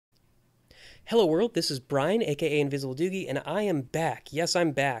Hello world, this is Brian, aka Invisible Doogie, and I am back. Yes,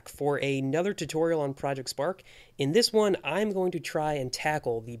 I'm back for another tutorial on Project Spark. In this one, I'm going to try and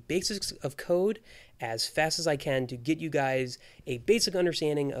tackle the basics of code as fast as I can to get you guys a basic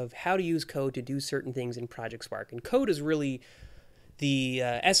understanding of how to use code to do certain things in Project Spark. And code is really the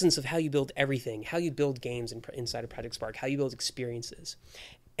essence of how you build everything, how you build games inside of Project Spark, how you build experiences.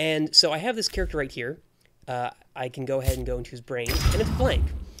 And so I have this character right here. I can go ahead and go into his brain, and it's blank.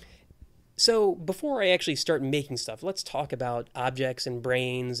 So before I actually start making stuff, let's talk about objects and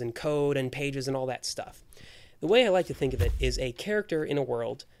brains and code and pages and all that stuff. The way I like to think of it is a character in a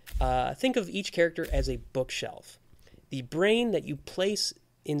world. Think of each character as a bookshelf. The brain that you place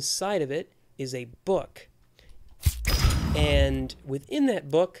inside of it is a book. And within that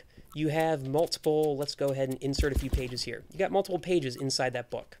book, you have multiple, let's go ahead and insert a few pages here. You got multiple pages inside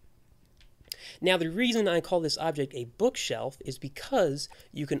that book. Now, the reason I call this object a bookshelf is because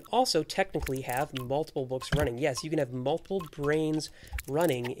you can also technically have multiple books running. Yes, you can have multiple brains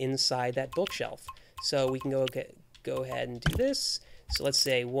running inside that bookshelf. So we can go ahead and do this. So let's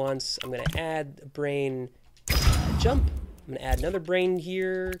say once I'm going to add a brain jump. I'm going to add another brain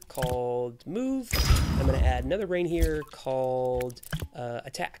here called move. I'm going to add another brain here called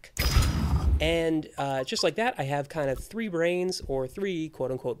attack. And just like that, I have kind of three brains or three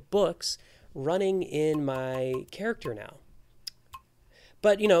quote-unquote books running in my character now.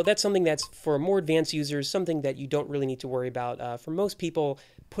 But, you know, that's something that's for more advanced users, something that you don't really need to worry about. For most people,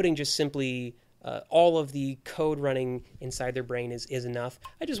 putting just simply all of the code running inside their brain is enough.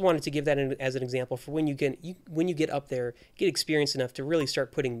 I just wanted to give that as an example for when you get up there, get experience enough to really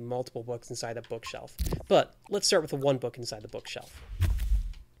start putting multiple books inside the bookshelf. But let's start with the one book inside the bookshelf.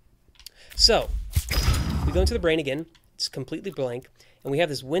 So we go into the brain again. It's completely blank. And we have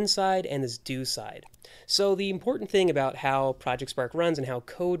this win side and this do side. So the important thing about how Project Spark runs and how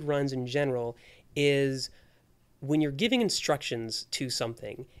code runs in general is when you're giving instructions to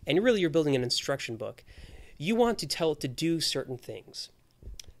something, and really you're building an instruction book, you want to tell it to do certain things.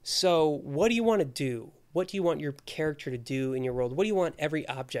 So what do you want to do? What do you want your character to do in your world? What do you want every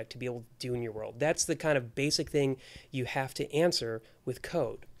object to be able to do in your world? That's the kind of basic thing you have to answer with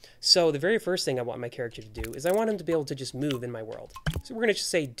code. So the very first thing I want my character to do is I want him to be able to just move in my world. So we're going to just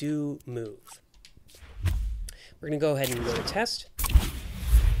say do move. We're going to go ahead and go to test.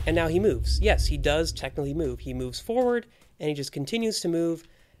 And now he moves. Yes, he does technically move. He moves forward and he just continues to move.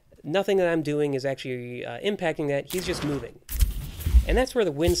 Nothing that I'm doing is actually impacting that. He's just moving. And that's where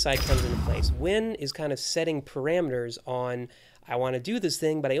the win side comes into place. Win is kind of setting parameters on, I want to do this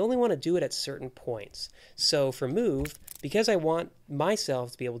thing, but I only want to do it at certain points. So for move, because I want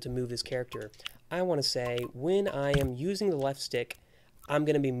myself to be able to move this character, I want to say when I am using the left stick, I'm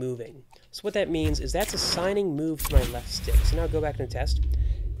going to be moving. So what that means is that's assigning move to my left stick. So now I'll go back and test.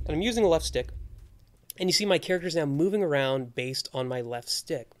 And I'm using the left stick. And you see my character's now moving around based on my left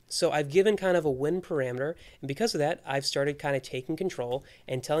stick. So I've given kind of a win parameter, and because of that, I've started kind of taking control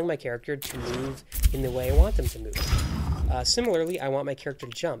and telling my character to move in the way I want them to move. Similarly, I want my character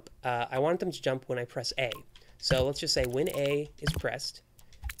to jump. I want them to jump when I press A. So let's just say when A is pressed,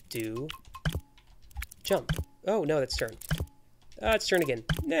 do jump. Oh, no, that's turn. It's turn again.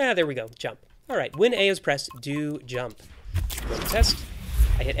 Nah, there we go, jump. All right, when A is pressed, do jump. Go to test.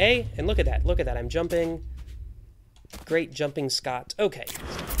 I hit A, and look at that, I'm jumping. Great jumping, Scott. Okay.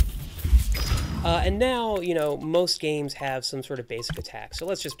 And now, you know, most games have some sort of basic attack. So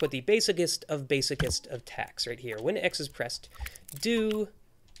let's just put the basicest of attacks right here. When X is pressed, do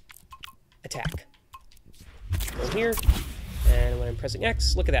attack. Go here, and when I'm pressing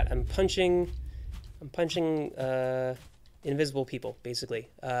X, look at that, I'm punching invisible people, basically.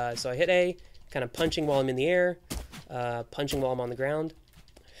 So I hit A, kind of punching while I'm in the air, punching while I'm on the ground.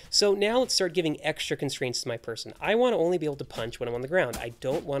 So now let's start giving extra constraints to my person. I want to only be able to punch when I'm on the ground. I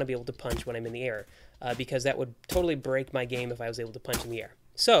don't want to be able to punch when I'm in the air, because that would totally break my game if I was able to punch in the air.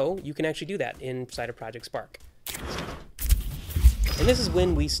 So you can actually do that inside of Project Spark. And this is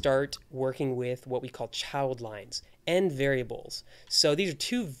when we start working with what we call child lines and variables. So these are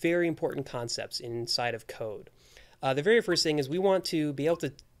two very important concepts inside of code. The very first thing is we want to be able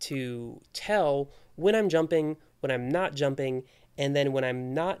to tell when I'm jumping, when I'm not jumping, and then when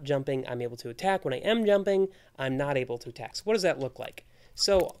I'm not jumping, I'm able to attack. When I am jumping, I'm not able to attack. So what does that look like?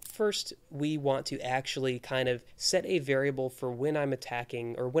 So first, we want to actually kind of set a variable for when I'm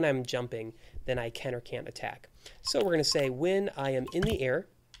attacking, or when I'm jumping, then I can or can't attack. So we're going to say when I am in the air,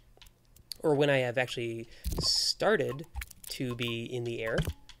 or when I have actually started to be in the air.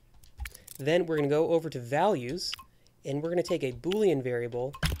 Then we're going to go over to values, and we're going to take a Boolean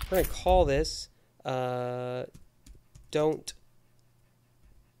variable. We're going to call this don't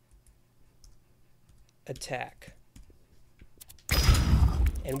attack.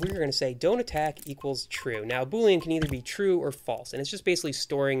 And we're going to say don't attack equals true. Now, a Boolean can either be true or false, and it's just basically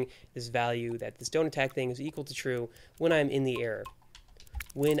storing this value that this don't attack thing is equal to true when I'm in the air.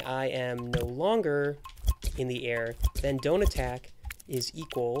 When I am no longer in the air, then don't attack is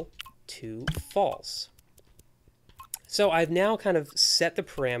equal to false. So I've now kind of set the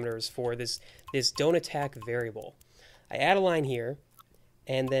parameters for this don't attack variable. I add a line here,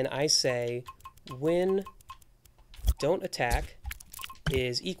 and then I say when don't attack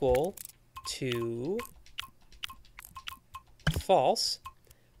is equal to false,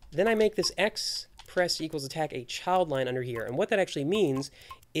 then I make this x press equals attack a child line under here. And what that actually means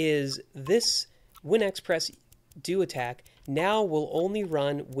is this when x press do attack now will only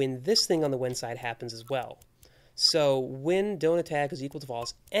run when this thing on the when side happens as well. So when don't attack is equal to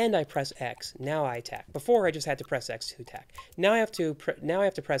false and I press x, now I attack. Before I just had to press x to attack. Now I have to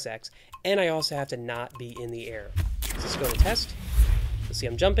press x, and I also have to not be in the air. So let's go to test. Let's see,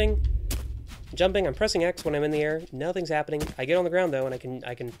 I'm jumping, I'm pressing X when I'm in the air, nothing's happening. I get on the ground though, and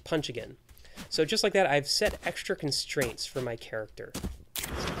I can punch again. So just like that, I've set extra constraints for my character.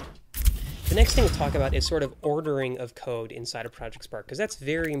 The next thing to talk about is sort of ordering of code inside of Project Spark, because that's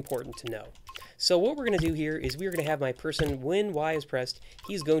very important to know. So what we're going to do here is we're going to have my person, when Y is pressed,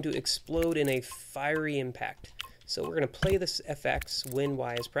 he's going to explode in a fiery impact. So we're going to play this FX when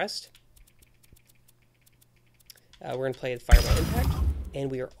Y is pressed. We're going to play the fireball impact. And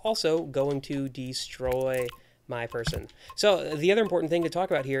we are also going to destroy my person. So the other important thing to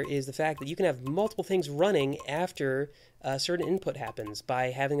talk about here is the fact that you can have multiple things running after a certain input happens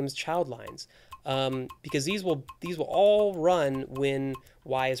by having them as child lines. Because these will all run when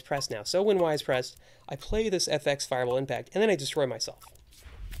Y is pressed now. So when Y is pressed, I play this FX fireball impact, and then I destroy myself.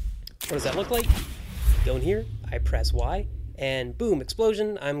 What does that look like? Go in here, I press Y, and boom,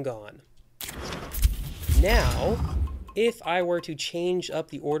 explosion, I'm gone. Now, if I were to change up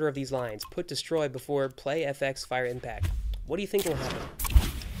the order of these lines, put destroy before play FX fire impact, what do you think will happen?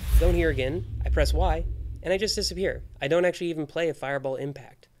 Go in here again, I press Y, and I just disappear. I don't actually even play a fireball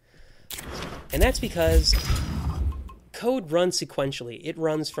impact. And that's because code runs sequentially. It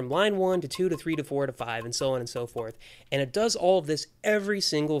runs from line 1 to 2 to 3 to 4 to 5 and so on and so forth. And it does all of this every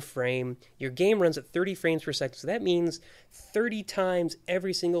single frame. Your game runs at 30 frames per second. So that means 30 times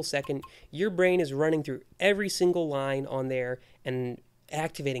every single second, your brain is running through every single line on there and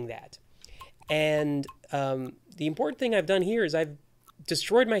activating that. And the important thing I've done here is I've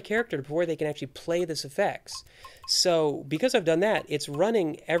destroyed my character before they can actually play this effects. So because I've done that, it's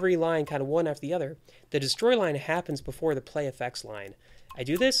running every line kind of one after the other. The destroy line happens before the play effects line. I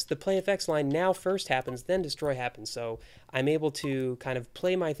do this, the play effects line now first happens, then destroy happens. So I'm able to kind of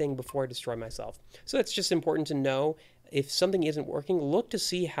play my thing before I destroy myself. So it's just important to know if something isn't working, look to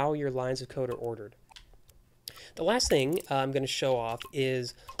see how your lines of code are ordered. The last thing I'm going to show off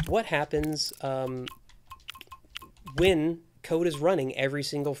is what happens when code is running every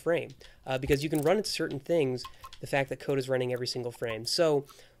single frame, because you can run into certain things, the fact that code is running every single frame. So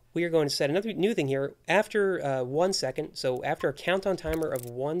we are going to set another new thing here. After 1 second, so after a countdown timer of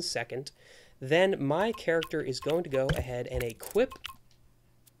 1 second, then my character is going to go ahead and equip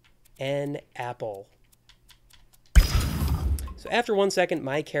an apple. So after 1 second,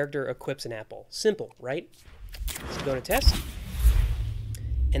 my character equips an apple. Simple, right? So go to test.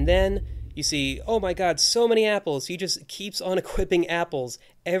 And then you see, oh my god, so many apples. He just keeps on equipping apples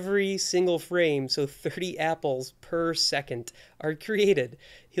every single frame, so 30 apples per second are created.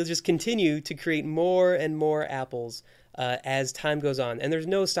 He'll just continue to create more and more apples as time goes on, and there's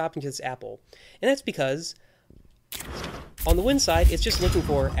no stopping to this apple. And that's because on the win side, it's just looking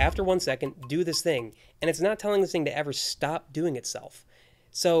for, after 1 second, do this thing, and it's not telling this thing to ever stop doing itself.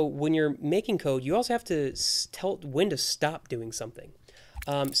 So when you're making code, you also have to tell when to stop doing something.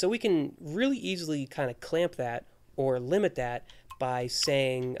 So we can really easily kind of clamp that or limit that by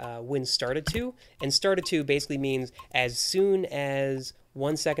saying when started to. And started to basically means as soon as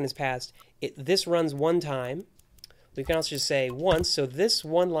 1 second has passed, this runs one time. We can also just say once, so this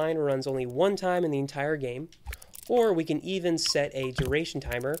one line runs only one time in the entire game. Or we can even set a duration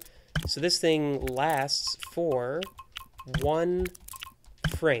timer. So this thing lasts for 1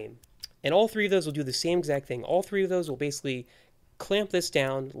 frame. And all three of those will do the same exact thing. All three of those will basically clamp this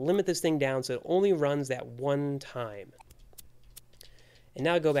down, limit this thing down so it only runs that one time. And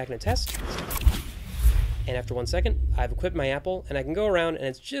now I go back and test. And after 1 second, I've equipped my apple, and I can go around, and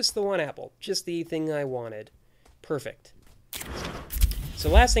it's just the one apple, just the thing I wanted. Perfect. So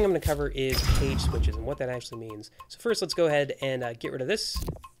last thing I'm going to cover is page switches and what that actually means. So first, let's go ahead and get rid of this.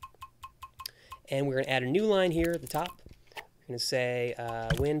 And we're going to add a new line here at the top. We're going to say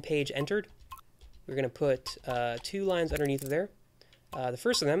when page entered. we're going to put 2 lines underneath of there. The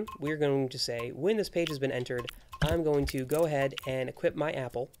first of them, we're going to say, when this page has been entered, I'm going to go ahead and equip my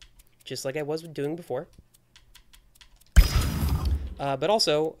apple, just like I was doing before. But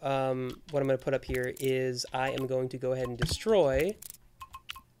also, what I'm going to put up here is I am going to go ahead and destroy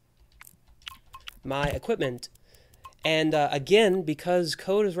my equipment. And again, because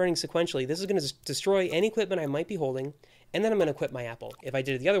code is running sequentially, this is going to destroy any equipment I might be holding, and then I'm going to equip my apple. If I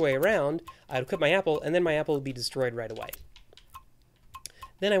did it the other way around, I'd equip my apple, and then my apple would be destroyed right away.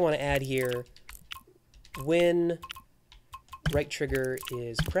 Then I want to add here, when right trigger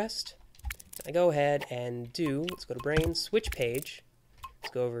is pressed, I go ahead and let's go to brain, switch page,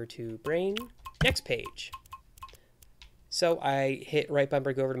 let's go over to brain, next page. So I hit right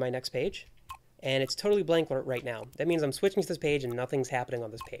bumper, go over to my next page, and it's totally blank right now. That means I'm switching to this page and nothing's happening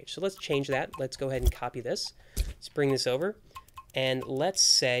on this page. So let's change that. Let's go ahead and copy this. Let's bring this over. And let's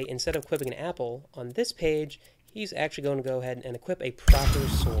say, instead of equipping an apple, on this page, he's actually going to go ahead and equip a proper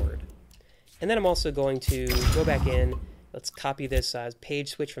sword. And then I'm also going to go back in. Let's copy this page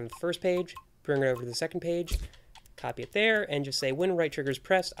switch from the first page, bring it over to the second page, copy it there, and just say, when right trigger is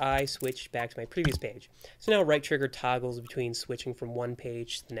pressed, I switch back to my previous page. So now right trigger toggles between switching from one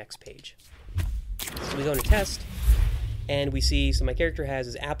page to the next page. So we go into test, and we see, so my character has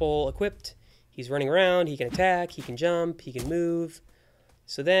his apple equipped. He's running around, he can attack, he can jump, he can move.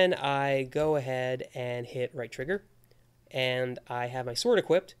 So then I go ahead and hit right trigger, and I have my sword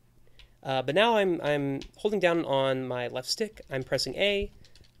equipped. But now I'm holding down on my left stick, I'm pressing A,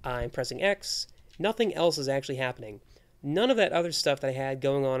 I'm pressing X, nothing else is actually happening. None of that other stuff that I had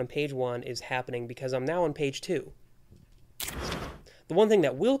going on page 1 is happening because I'm now on page 2. The one thing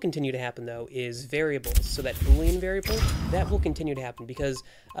that will continue to happen, though, is variables. So that Boolean variable, that will continue to happen because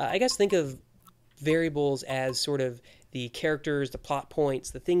I guess think of variables as sort of the characters, the plot points,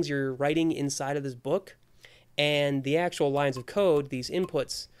 the things you're writing inside of this book, and the actual lines of code, these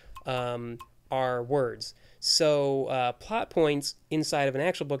inputs, are words. So plot points inside of an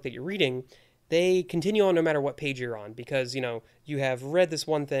actual book that you're reading, they continue on no matter what page you're on because, you have read this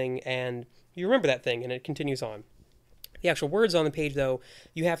one thing and you remember that thing and it continues on. The actual words on the page, though,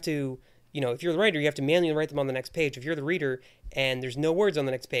 you have to, if you're the writer, you have to manually write them on the next page. If you're the reader and there's no words on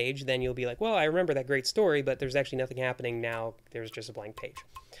the next page, then you'll be like, well, I remember that great story, but there's actually nothing happening now. There's just a blank page.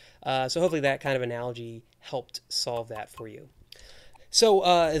 So hopefully that kind of analogy helped solve that for you. So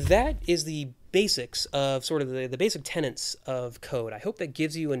that is the basics of sort of the basic tenets of code. I hope that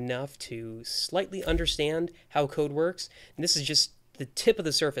gives you enough to slightly understand how code works. And this is just the tip of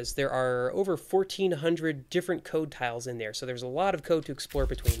the surface. There are over 1,400 different code tiles in there, so there's a lot of code to explore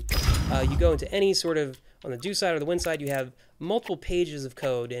between. You go into any sort of, on the do side or the win side, you have multiple pages of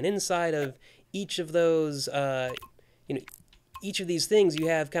code, and inside of each of those, each of these things, you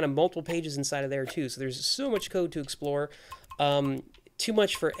have kind of multiple pages inside of there too. So there's so much code to explore. Too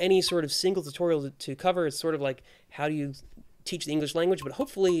much for any sort of single tutorial to cover. It's sort of like, how do you teach the English language? But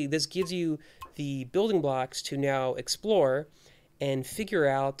hopefully this gives you the building blocks to now explore and figure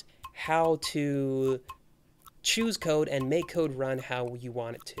out how to choose code and make code run how you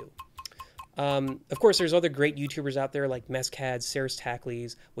want it to. Of course, there's other great YouTubers out there like Mescad, Sarah's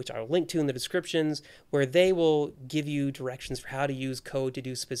Tackleys, which I'll link to in the descriptions, where they will give you directions for how to use code to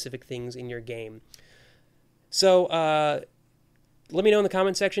do specific things in your game. So let me know in the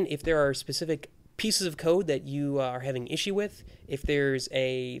comment section if there are specific pieces of code that you are having issue with, if there's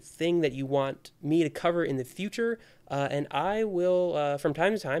a thing that you want me to cover in the future, and I will, from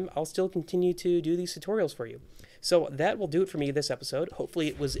time to time, I'll still continue to do these tutorials for you. So that will do it for me this episode. Hopefully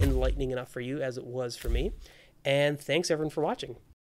it was enlightening enough for you as it was for me, and thanks everyone for watching.